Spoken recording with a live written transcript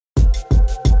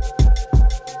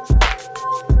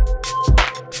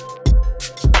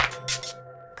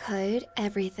Code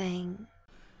everything.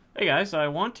 Hey guys, I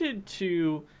wanted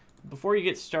to, before you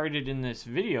get started in this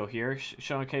video here,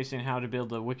 showcasing how to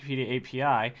build a Wikipedia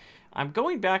API, I'm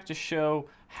going back to show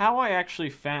how I actually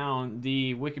found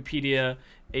the Wikipedia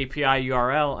API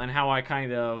URL and how I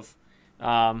kind of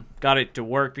got it to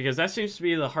work, because that seems to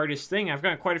be the hardest thing. I've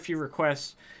gotten quite a few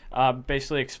requests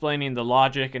basically explaining the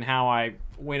logic and how I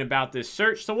went about this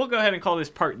search. So we'll go ahead and call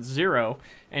this part 0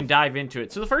 and dive into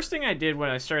it. So the first thing I did when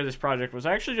I started this project was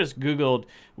I actually just Googled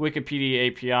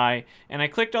Wikipedia API, and I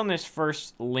clicked on this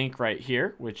first link right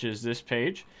here, which is this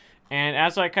page. And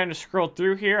as I kind of scrolled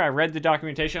through here, I read the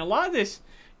documentation. A lot of this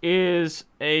is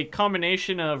a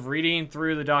combination of reading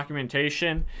through the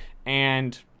documentation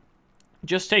and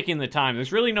just taking the time.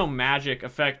 There's really no magic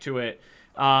effect to it.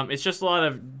 It's just a lot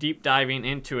of deep diving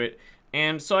into it.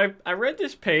 And so I read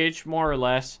this page more or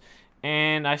less,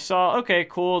 and I saw, okay,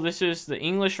 cool, this is the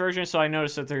English version. So I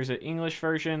noticed that there's an English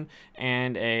version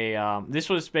and a this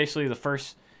was basically the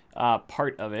first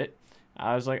part of it.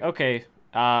 I was like, okay,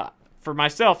 for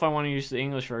myself, I want to use the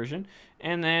English version.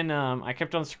 And then I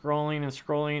kept on scrolling and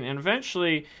scrolling, and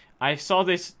eventually I saw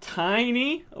this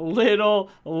tiny little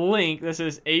link that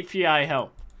says API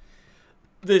help.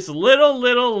 This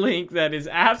little link that is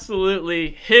absolutely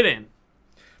hidden.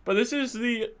 But this is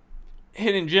the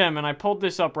hidden gem, and I pulled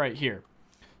this up right here.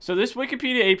 So this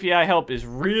Wikipedia API help is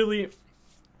really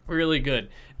good.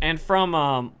 And from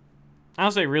I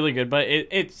don't say really good, but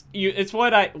it's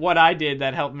what I did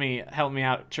that helped me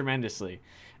out tremendously.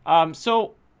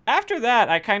 So after that,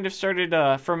 I kind of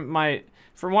started from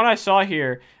what I saw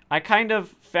here, I kind of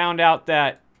found out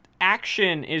that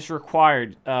action is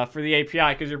required for the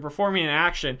API, because you're performing an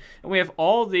action, and we have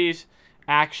all these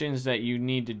actions that you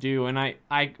need to do. And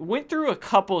I went through a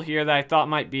couple here that I thought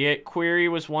might be it. Query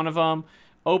was one of them.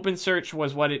 Open search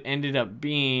was what it ended up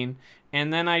being.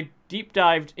 And then I deep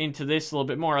dived into this a little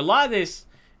bit more. A lot of this,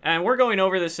 and we're going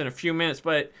over this in a few minutes,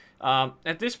 but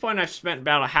at this point I've spent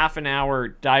about a half an hour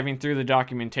diving through the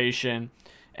documentation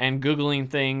and Googling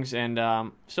things.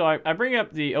 And so I bring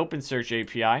up the Open Search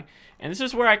API, and this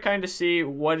is where I kind of see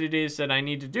what it is that I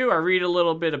need to do. I read a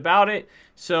little bit about it.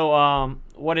 So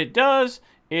what it does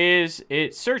is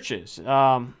it searches.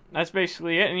 That's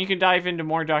basically it, and you can dive into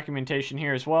more documentation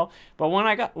here as well. But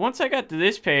once I got to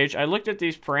this page, I looked at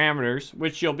these parameters,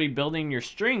 which you'll be building your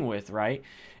string with, right?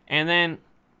 And then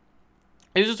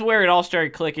this is where it all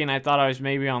started clicking. I thought I was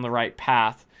maybe on the right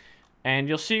path. And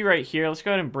you'll see right here, let's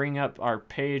go ahead and bring up our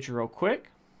page real quick.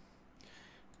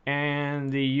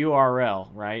 And the URL,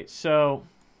 right? So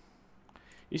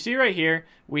you see right here,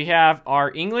 we have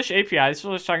our English API. This is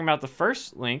what I was talking about, the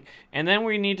first link. And then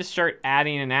we need to start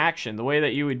adding an action. The way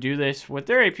that you would do this with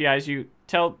their APIs,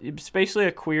 it's basically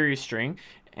a query string,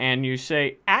 and you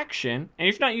say action. And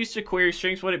if you're not used to query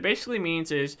strings, what it basically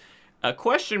means is a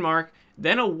question mark,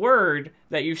 then a word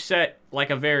that you set like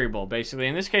a variable, basically.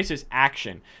 In this case, it's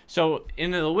action. So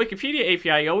in the Wikipedia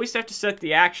API, you always have to set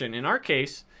the action. In our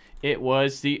case, it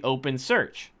was the open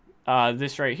search,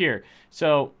 this right here.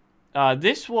 So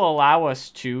this will allow us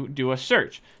to do a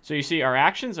search. So you see our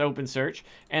actions, open search,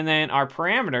 and then our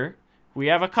parameter, we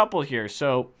have a couple here.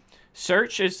 So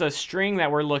search is the string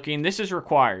that we're looking. This is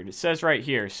required. It says right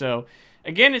here. So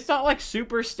again, it's not like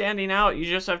super standing out. You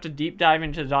just have to deep dive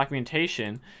into the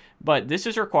documentation. But this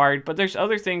is required, but there's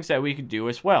other things that we could do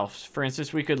as well. For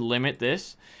instance, we could limit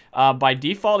this. By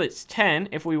default, it's 10.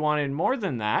 If we wanted more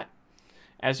than that,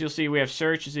 as you'll see, we have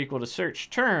search is equal to search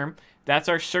term. That's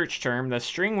our search term, the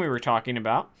string we were talking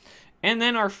about. And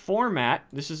then our format,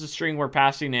 this is the string we're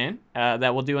passing in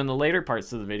that we'll do in the later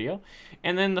parts of the video.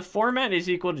 And then the format is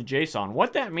equal to JSON.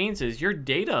 What that means is your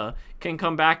data can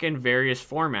come back in various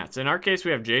formats. In our case,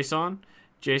 we have JSON,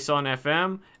 JSON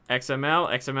FM, XML,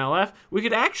 XMLF. We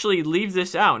could actually leave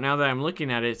this out now that I'm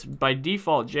looking at it. It's by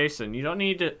default JSON. You don't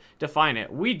need to define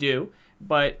it. We do,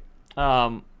 but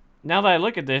now that I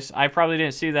look at this, I probably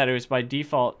didn't see that it was by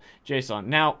default JSON.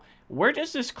 Now, where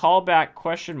does this callback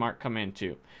question mark come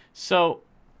into? So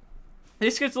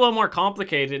this gets a little more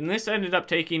complicated, and this ended up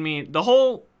taking me, the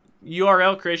whole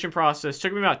URL creation process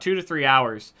took me about 2 to 3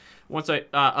 hours. Once I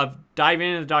of diving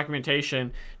into the documentation,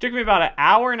 it took me about an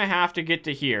hour and a half to get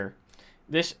to here.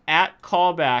 This at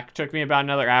callback took me about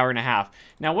another hour and a half.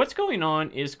 Now what's going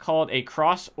on is called a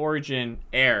cross-origin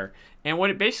error. And what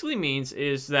it basically means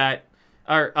is that,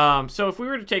 so if we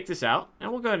were to take this out,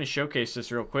 and we'll go ahead and showcase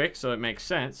this real quick so it makes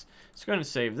sense. Let's go ahead and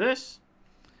save this.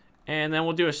 And then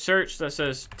we'll do a search that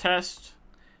says test,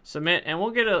 submit, and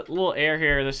we'll get a little error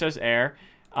here that says error.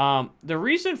 The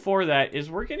reason for that is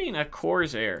we're getting a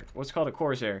CORS error, what's called a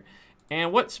CORS error.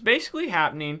 And what's basically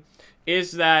happening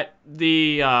is that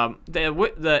the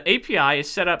API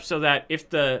is set up so that if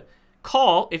the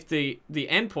call, if the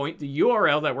endpoint, the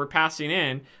URL that we're passing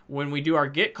in when we do our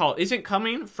get call isn't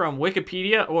coming from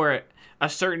Wikipedia or a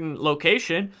certain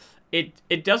location,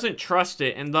 it doesn't trust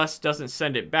it and thus doesn't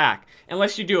send it back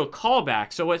unless you do a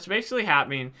callback. So what's basically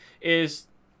happening is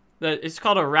that it's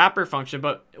called a wrapper function,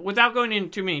 but without going into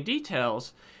too many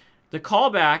details, the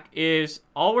callback is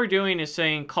all we're doing is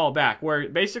saying callback, where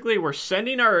basically we're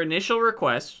sending our initial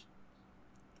request.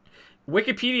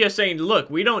 Wikipedia saying, look,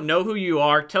 we don't know who you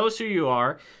are, tell us who you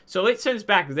are. So it sends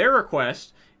back their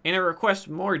request and it requests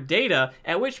more data,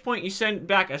 at which point you send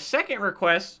back a second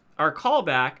request, our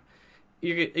callback.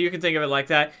 You can think of it like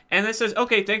that. And it says,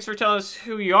 okay, thanks for telling us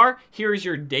who you are. Here's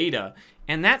your data.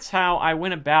 And that's how I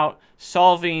went about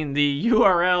solving the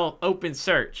URL open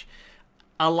search.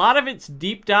 A lot of it's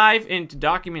deep dive into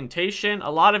documentation.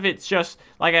 A lot of it's just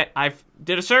like I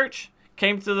did a search,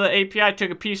 came to the API,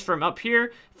 took a piece from up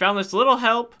here, found this little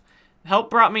help. Help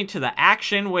brought me to the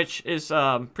action, which is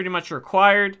pretty much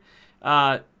required.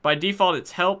 By default,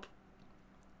 it's help.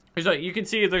 So you can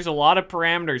see there's a lot of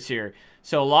parameters here.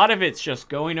 So a lot of it's just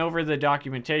going over the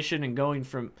documentation and going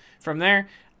from there.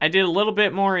 I did a little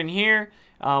bit more in here.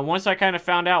 Once I kind of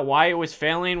found out why it was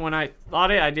failing when I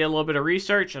thought it, I did a little bit of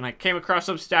research and I came across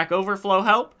some Stack Overflow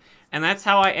help. And that's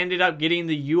how I ended up getting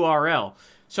the URL.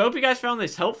 So I hope you guys found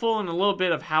this helpful and a little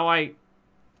bit of how I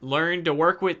learned to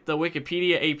work with the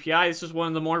Wikipedia API. This is one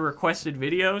of the more requested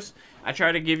videos. I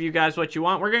try to give you guys what you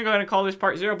want. We're going to go ahead and call this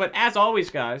part 0. But as always,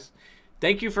 guys,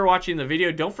 thank you for watching the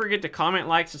video. Don't forget to comment,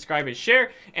 like, subscribe, and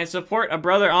share. And support a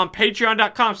brother on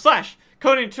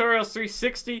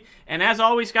patreon.com/codingtutorials360. And as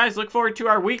always, guys, look forward to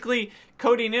our weekly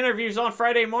coding interviews on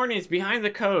Friday mornings behind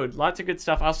the code. Lots of good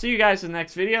stuff. I'll see you guys in the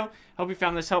next video. Hope you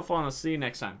found this helpful, and I'll see you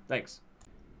next time. Thanks.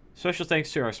 Special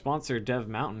thanks to our sponsor, Dev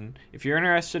Mountain. If you're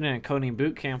interested in a coding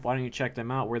bootcamp, why don't you check them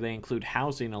out, where they include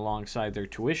housing alongside their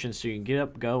tuition so you can get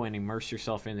up, go, and immerse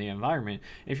yourself in the environment.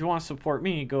 If you want to support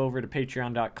me, go over to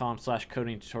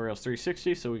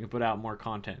patreon.com/codingtutorials360 so we can put out more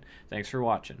content. Thanks for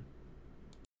watching.